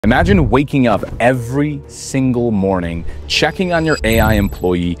Imagine waking up every single morning, checking on your AI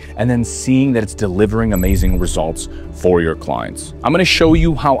employee, and then seeing that it's delivering amazing results for your clients. I'm going to show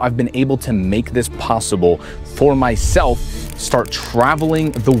you how I've been able to make this possible for myself, start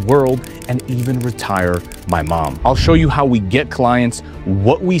traveling the world, and even retire my mom. I'll show you how we get clients,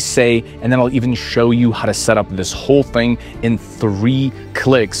 what we say, and then I'll even show you how to set up this whole thing in 3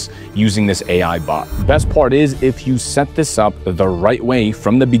 clicks using this AI bot. Best part is, if you set this up the right way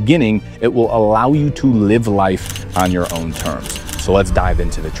from the beginning, it will allow you to live life on your own terms. So let's dive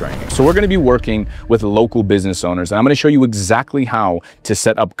into the training. So we're going to be working with local business owners, and I'm going to show you exactly how to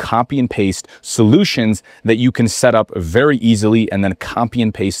set up copy and paste solutions that you can set up very easily and then copy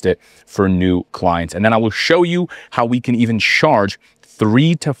and paste it for new clients. And then I will show you how we can even charge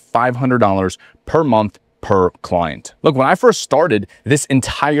 $300 to $500 per month per client. Look, when I first started this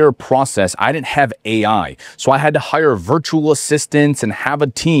entire process, I didn't have AI. So I had to hire virtual assistants and have a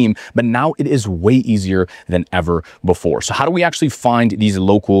team, but now it is way easier than ever before. So how do we actually find these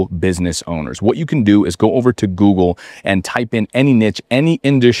local business owners? What you can do is go over to Google and type in any niche, any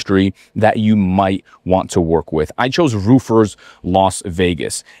industry that you might want to work with. I chose roofers, Las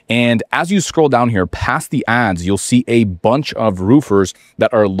Vegas. And as you scroll down here past the ads, you'll see a bunch of roofers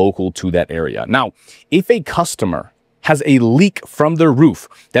that are local to that area. Now, if a customer has a leak from their roof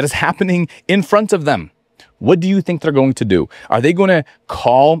that is happening in front of them, what do you think they're going to do? Are they going to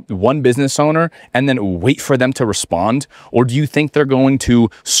call one business owner and then wait for them to respond? Or do you think they're going to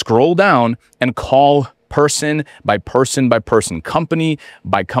scroll down and call person by person by person, company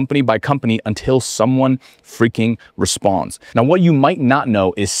by company by company, until someone freaking responds? Now, what you might not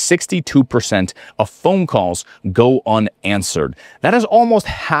know is 62% of phone calls go unanswered. That is almost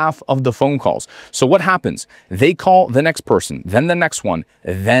half of the phone calls. So what happens? They call the next person, then the next one,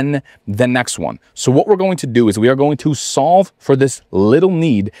 then the next one. So what we're going to do is we are going to solve for this little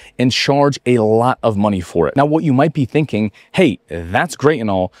need and charge a lot of money for it. Now, what you might be thinking, hey, that's great and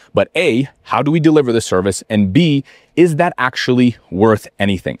all, but A, how do we deliver the service? And B, is that actually worth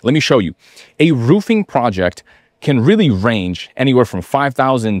anything? Let me show you. A roofing project can really range anywhere from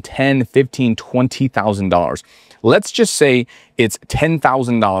 $5,000, $10,000, $15,000, $20,000. Let's just say it's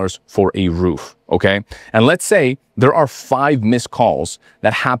 $10,000 for a roof, okay? And let's say there are 5 missed calls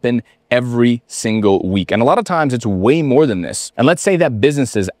that happen every single week. And a lot of times it's way more than this. And let's say that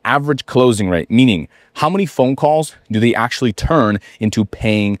business's average closing rate, meaning how many phone calls do they actually turn into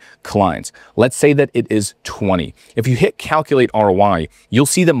paying clients? Let's say that it is 20. If you hit calculate ROI, you'll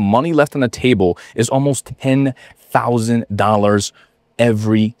see the money left on the table is almost $10,000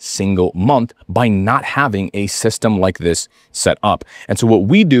 every single month by not having a system like this set up. And so what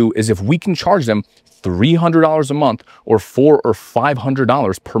we do is, if we can charge them $300 a month or $400 or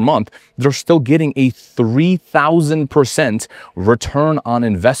 $500 per month, they're still getting a 3,000% return on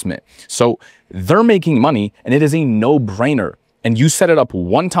investment. So they're making money, and it is a no-brainer. And you set it up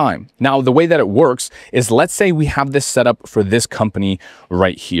one time. Now, the way that it works is, let's say we have this set up for this company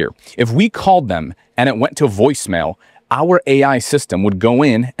right here. If we called them and it went to voicemail, our AI system would go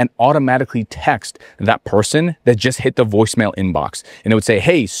in and automatically text that person that just hit the voicemail inbox. And it would say,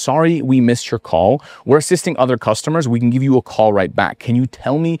 hey, sorry we missed your call. We're assisting other customers. We can give you a call right back. Can you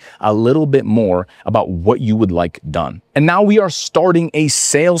tell me a little bit more about what you would like done? And now we are starting a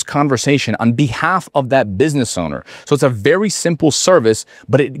sales conversation on behalf of that business owner. So it's a very simple service,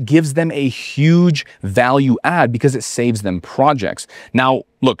 but it gives them a huge value add because it saves them projects. Now,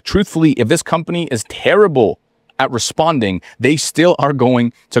 look, truthfully, if this company is terrible at responding, they still are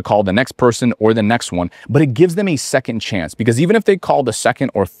going to call the next person or the next one, but it gives them a second chance, because even if they call the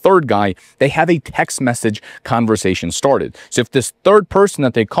second or third guy, they have a text message conversation started. So if this third person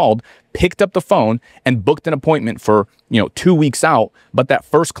that they called picked up the phone and booked an appointment for 2 weeks out, but that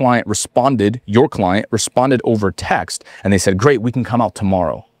first client responded, your client responded over text, and they said, great, we can come out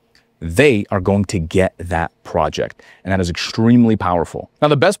tomorrow, they are going to get that project. And that is extremely powerful. Now,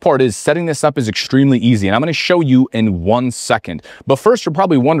 the best part is setting this up is extremely easy, and I'm going to show you in 1 second. But first, you're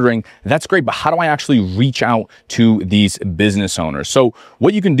probably wondering, that's great, but how do I actually reach out to these business owners? So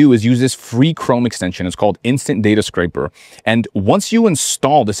what you can do is use this free Chrome extension. It's called Instant Data Scraper. And once you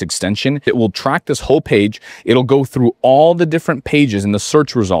install this extension, it will track this whole page. It'll go through all the different pages in the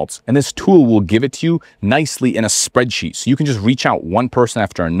search results. And this tool will give it to you nicely in a spreadsheet. So you can just reach out one person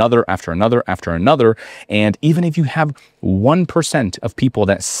after another, after another, after another. And even if you have 1% of people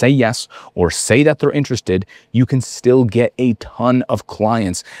that say yes or say that they're interested, you can still get a ton of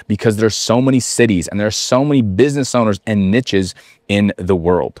clients because there's so many cities and there's so many business owners and niches in the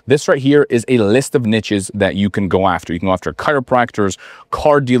world. This right here is a list of niches that you can go after. You can go after chiropractors,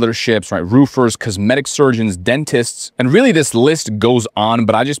 car dealerships, right? Roofers, cosmetic surgeons, dentists, and really this list goes on,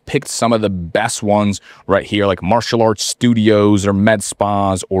 but I just picked some of the best ones right here, like martial arts studios or med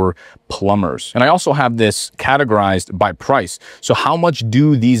spas or plumbers. And I also have this categorized by price. So how much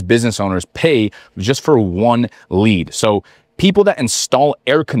do these business owners pay just for one lead? So people that install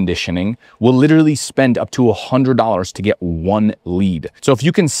air conditioning will literally spend up to $100 to get one lead. So if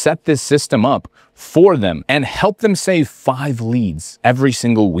you can set this system up for them and help them save 5 leads every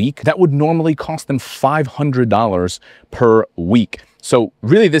single week, that would normally cost them $500 per week. So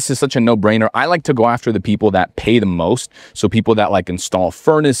really, this is such a no-brainer. I like to go after the people that pay the most. So people that like install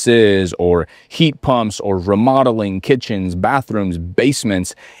furnaces or heat pumps or remodeling kitchens, bathrooms,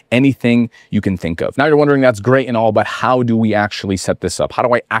 basements, anything you can think of. Now you're wondering, that's great and all, but how do we actually set this up? How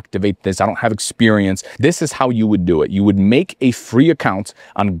do I activate this? I don't have experience. This is how you would do it. You would make a free account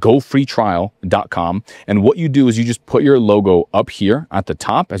on gofreetrial.com. And what you do is you just put your logo up here at the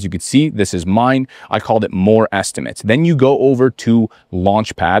top. As you can see, this is mine. I called it More Estimates. Then you go over to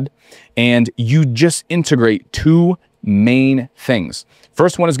Launchpad and you just integrate 2 main things.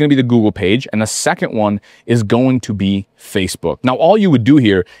 First one is going to be the Google page, and the second one is going to be Facebook. Now, all you would do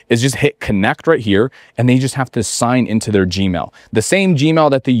here is just hit connect right here, and they just have to sign into their Gmail. The same Gmail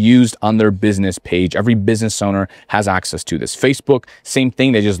that they used on their business page. Every business owner has access to this. Facebook, same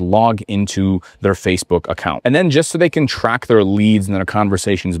thing. They just log into their Facebook account. And then just so they can track their leads and their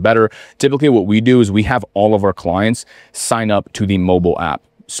conversations better, typically what we do is we have all of our clients sign up to the mobile app.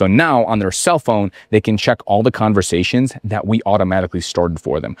 So now on their cell phone, they can check all the conversations that we automatically started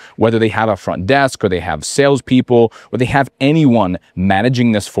for them. Whether they have a front desk or they have salespeople or they have anyone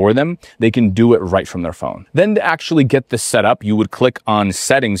managing this for them, they can do it right from their phone. Then to actually get this set up, you would click on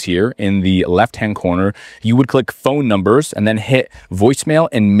settings here in the left-hand corner. You would click phone numbers and then hit voicemail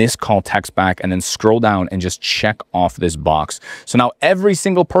and missed call text back, and then scroll down and just check off this box. So now every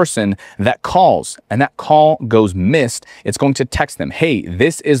single person that calls and that call goes missed, it's going to text them, hey,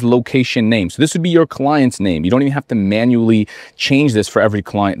 this is location name. So this would be your client's name. You don't even have to manually change this for every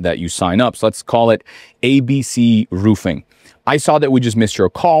client that you sign up. So let's call it ABC Roofing. I saw that we just missed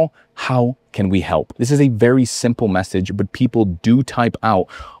your call. How can we help? This is a very simple message, but people do type out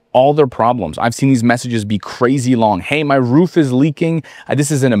all their problems. I've seen these messages be crazy long. Hey, my roof is leaking. This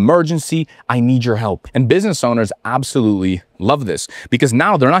is an emergency. I need your help. And business owners absolutely love this because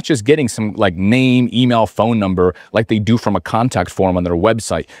now they're not just getting some like name, email, phone number like they do from a contact form on their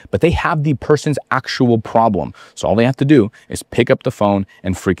website, but they have the person's actual problem. So all they have to do is pick up the phone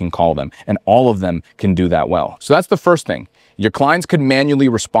and freaking call them. And all of them can do that well. So that's the first thing. Your clients could manually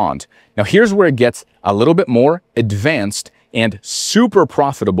respond. Now here's where it gets a little bit more advanced and super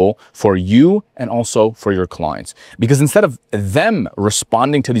profitable for you and also for your clients. Because instead of them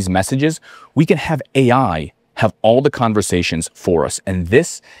responding to these messages, we can have AI have all the conversations for us. And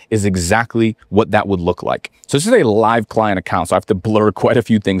this is exactly what that would look like. So this is a live client account, so I have to blur quite a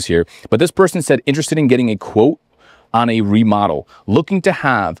few things here. But this person said, interested in getting a quote on a remodel, looking to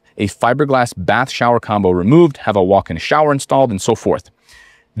have a fiberglass bath shower combo removed, have a walk-in shower installed, and so forth.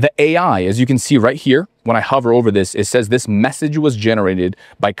 The AI, as you can see right here, when I hover over this, it says this message was generated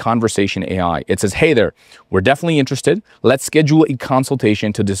by Conversation AI. It says, hey there, we're definitely interested. Let's schedule a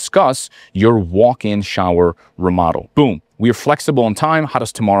consultation to discuss your walk-in shower remodel. Boom. We are flexible on time. How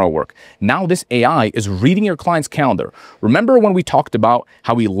does tomorrow work? Now this AI is reading your client's calendar. Remember when we talked about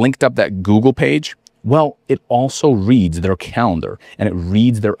how we linked up that Google page? Well, it also reads their calendar and it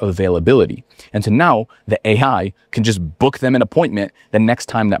reads their availability. And so now the AI can just book them an appointment the next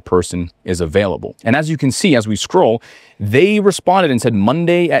time that person is available. And as you can see, as we scroll, they responded and said,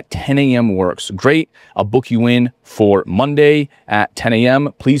 Monday at 10 a.m. works. Great. I'll book you in for Monday at 10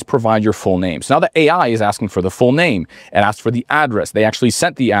 a.m. Please provide your full name. So now the AI is asking for the full name. It asked for the address. They actually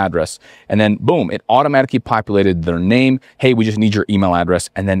sent the address. And then boom, it automatically populated their name. Hey, we just need your email address.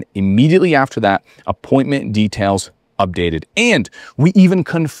 And then immediately after that, appointment details updated. And we even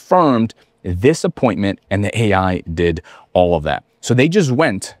confirmed this appointment and the AI did all of that. So they just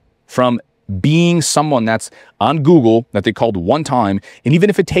went from being someone that's on Google that they called one time, and even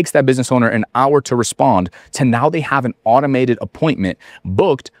if it takes that business owner an hour to respond, to now they have an automated appointment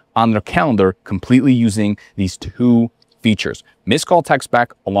booked on their calendar completely using these 2 features: missed call text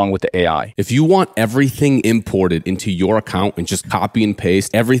back along with the AI. If you want everything imported into your account and just copy and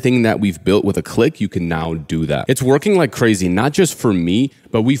paste everything that we've built with a click, you can now do that. It's working like crazy, not just for me,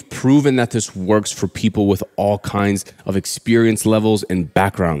 but we've proven that this works for people with all kinds of experience levels and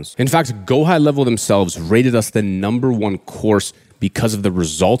backgrounds. In fact, GoHighLevel themselves rated us the #1 course because of the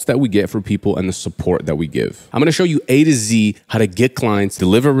results that we get for people and the support that we give. I'm gonna show you A to Z how to get clients,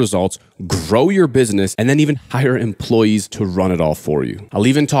 deliver results, grow your business, and then even hire employees to run it all for you. I'll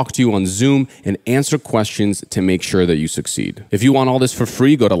even talk to you on Zoom and answer questions to make sure that you succeed. If you want all this for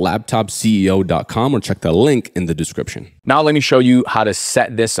free, go to laptopceo.com or check the link in the description. Now let me show you how to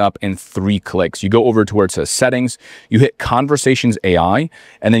set this up in 3 clicks. You go over to where it says settings, you hit conversations AI,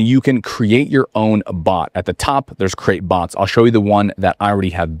 and then you can create your own bot. At the top, there's create bots. I'll show you the one that I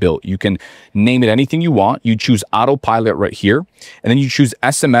already have built. You can name it anything you want. You choose autopilot right here, and then you choose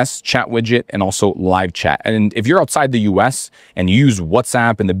SMS, chat widget, and also live chat. And if you're outside the US and you use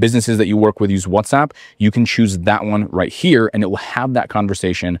WhatsApp and the businesses that you work with use WhatsApp, you can choose that one right here, and it will have that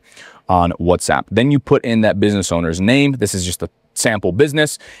conversation on WhatsApp. Then you put in that business owner's name. This is just a sample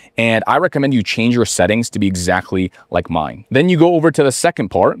business, and I recommend you change your settings to be exactly like mine. Then you go over to the second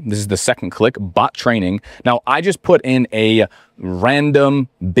part. This is the second click, bot training. Now I just put in a random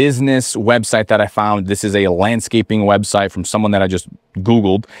business website that I found. This is a landscaping website from someone that I just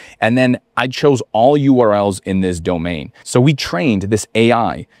Googled, and then I chose all URLs in this domain. So we trained this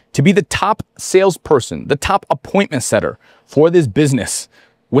AI to be the top salesperson, the top appointment setter for this business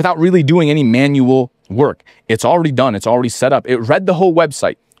without really doing any manual work. It's already done. It's already set up. It read the whole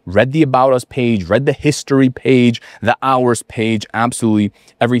website, read the About Us page, read the history page, the hours page, absolutely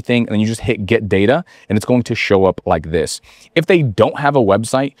everything. And then you just hit get data and it's going to show up like this. If they don't have a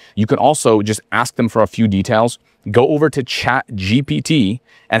website, you can also just ask them for a few details. Go over to Chat GPT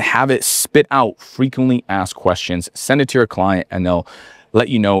and have it spit out frequently asked questions. Send it to your client and they'll let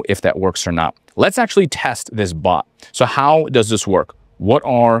you know if that works or not. Let's actually test this bot. So how does this work? What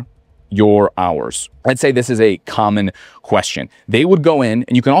are your hours? I'd say this is a common question. They would go in,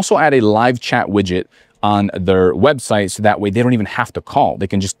 and you can also add a live chat widget on their website, so that way they don't even have to call. They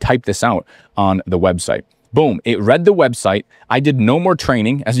can just type this out on the website. Boom, it read the website. I did no more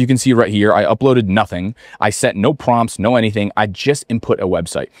training. As you can see right here, I uploaded nothing. I set no prompts, no anything. I just input a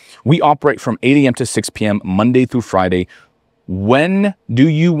website. We operate from 8 a.m. to 6 p.m. Monday through Friday. When do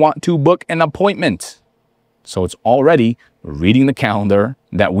you want to book an appointment? So it's already reading the calendar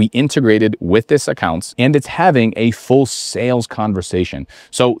that we integrated with this accounts, and it's having a full sales conversation.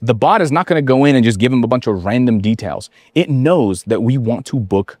 So the bot is not going to go in and just give them a bunch of random details. It knows that we want to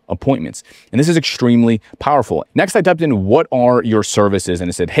book appointments, and this is extremely powerful. Next, I typed in what are your services, and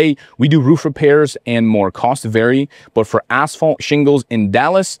it said, hey, we do roof repairs and more. Costs vary, but for asphalt shingles in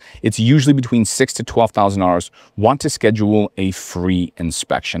Dallas, it's usually between $6,000 to $12,000. Want to schedule a free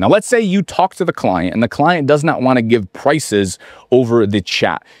inspection. Now, let's say you talk to the client and the client does not want to give prices over the chat.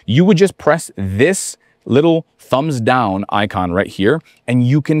 You would just press this little thumbs down icon right here and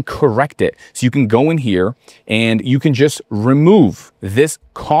you can correct it. So you can go in here and you can just remove this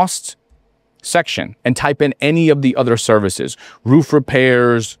cost section and type in any of the other services: roof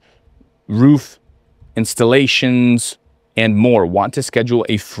repairs, roof installations, and more. Want to schedule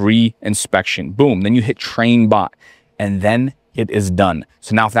a free inspection. Boom. Then you hit train bot and then it is done.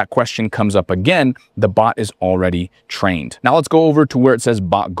 So now if that question comes up again, the bot is already trained. Now let's go over to where it says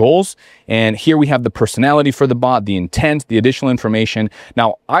bot goals. And here we have the personality for the bot, the intent, the additional information.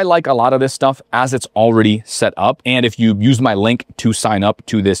 Now I like a lot of this stuff as it's already set up. And if you use my link to sign up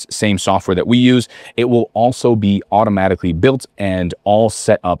to this same software that we use, it will also be automatically built and all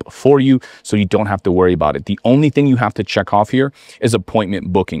set up for you, so you don't have to worry about it. The only thing you have to check off here is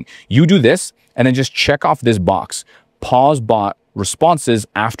appointment booking. You do this and then just check off this box. Pause bot responses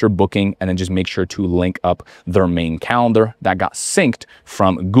after booking, and then just make sure to link up their main calendar that got synced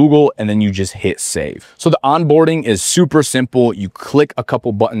from Google, and then you just hit save. So the onboarding is super simple. You click a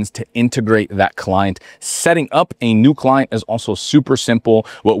couple buttons to integrate that client. Setting up a new client is also super simple.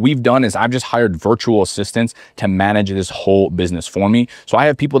 What we've done is I've just hired virtual assistants to manage this whole business for me. So I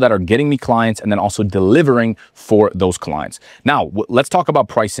have people that are getting me clients and then also delivering for those clients. Now, let's talk about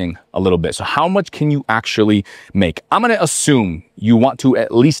pricing a little bit. So how much can you actually make? I'm going to assume you want to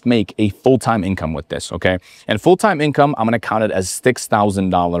at least make a full-time income with this, okay? And full-time income, I'm going to count it as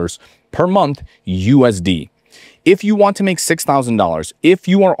 $6,000 per month USD. If you want to make $6,000, if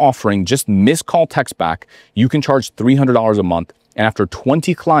you are offering just missed call text back, you can charge $300 a month. And after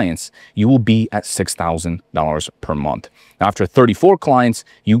 20 clients, you will be at $6,000 per month. Now, after 34 clients,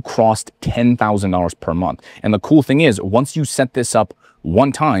 you crossed $10,000 per month. And the cool thing is, once you set this up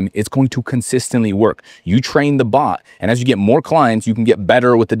one time, it's going to consistently work. You train the bot, and as you get more clients, you can get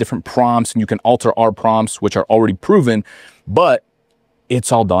better with the different prompts, and you can alter our prompts, which are already proven, but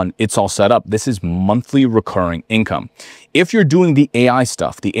it's all done. It's all set up. This is monthly recurring income. If you're doing the AI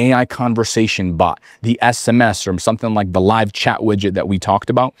stuff, the AI conversation bot, the SMS, or something like the live chat widget that we talked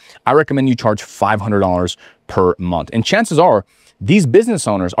about, I recommend you charge $500 per month. And chances are these business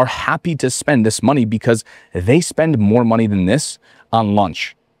owners are happy to spend this money because they spend more money than this on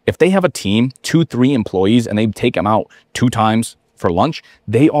lunch. If they have a team, 2-3 employees, and they take them out 2 times for lunch,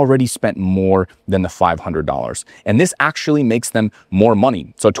 they already spent more than the $500. And this actually makes them more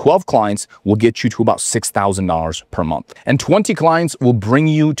money. So 12 clients will get you to about $6,000 per month. And 20 clients will bring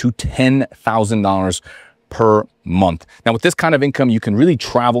you to $10,000 per month. Now, with this kind of income, you can really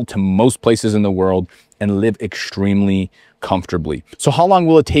travel to most places in the world and live extremely comfortably. So how long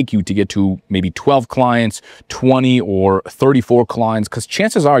will it take you to get to maybe 12 clients, 20 or 34 clients? Because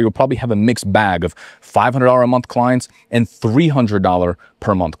chances are you'll probably have a mixed bag of $500 a month clients and $300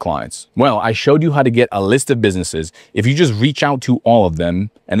 per month clients. Well, I showed you how to get a list of businesses. If you just reach out to all of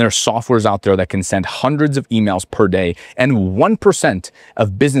them, and there are softwares out there that can send hundreds of emails per day, and 1%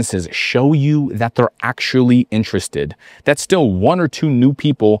 of businesses show you that they're actually interested, that's still 1 or 2 new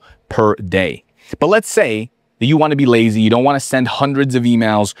people per day. But let's say that you want to be lazy, you don't want to send hundreds of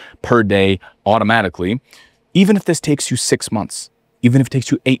emails per day automatically. Even if this takes you 6 months, even if it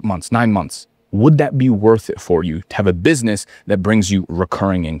takes you 8 months, 9 months, would that be worth it for you to have a business that brings you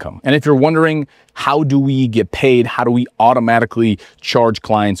recurring income? And if you're wondering, how do we get paid? How do we automatically charge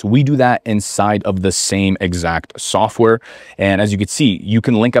clients? We do that inside of the same exact software. And as you can see, you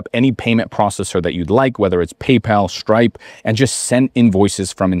can link up any payment processor that you'd like, whether it's PayPal, Stripe, and just send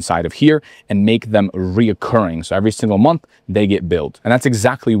invoices from inside of here and make them reoccurring. So every single month they get billed. And that's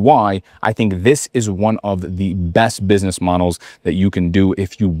exactly why I think this is one of the best business models that you can do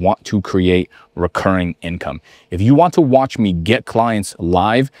if you want to create recurring income. If you want to watch me get clients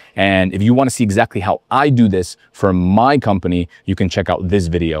live, and if you want to see exactly how I do this for my company, you can check out this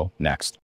video next.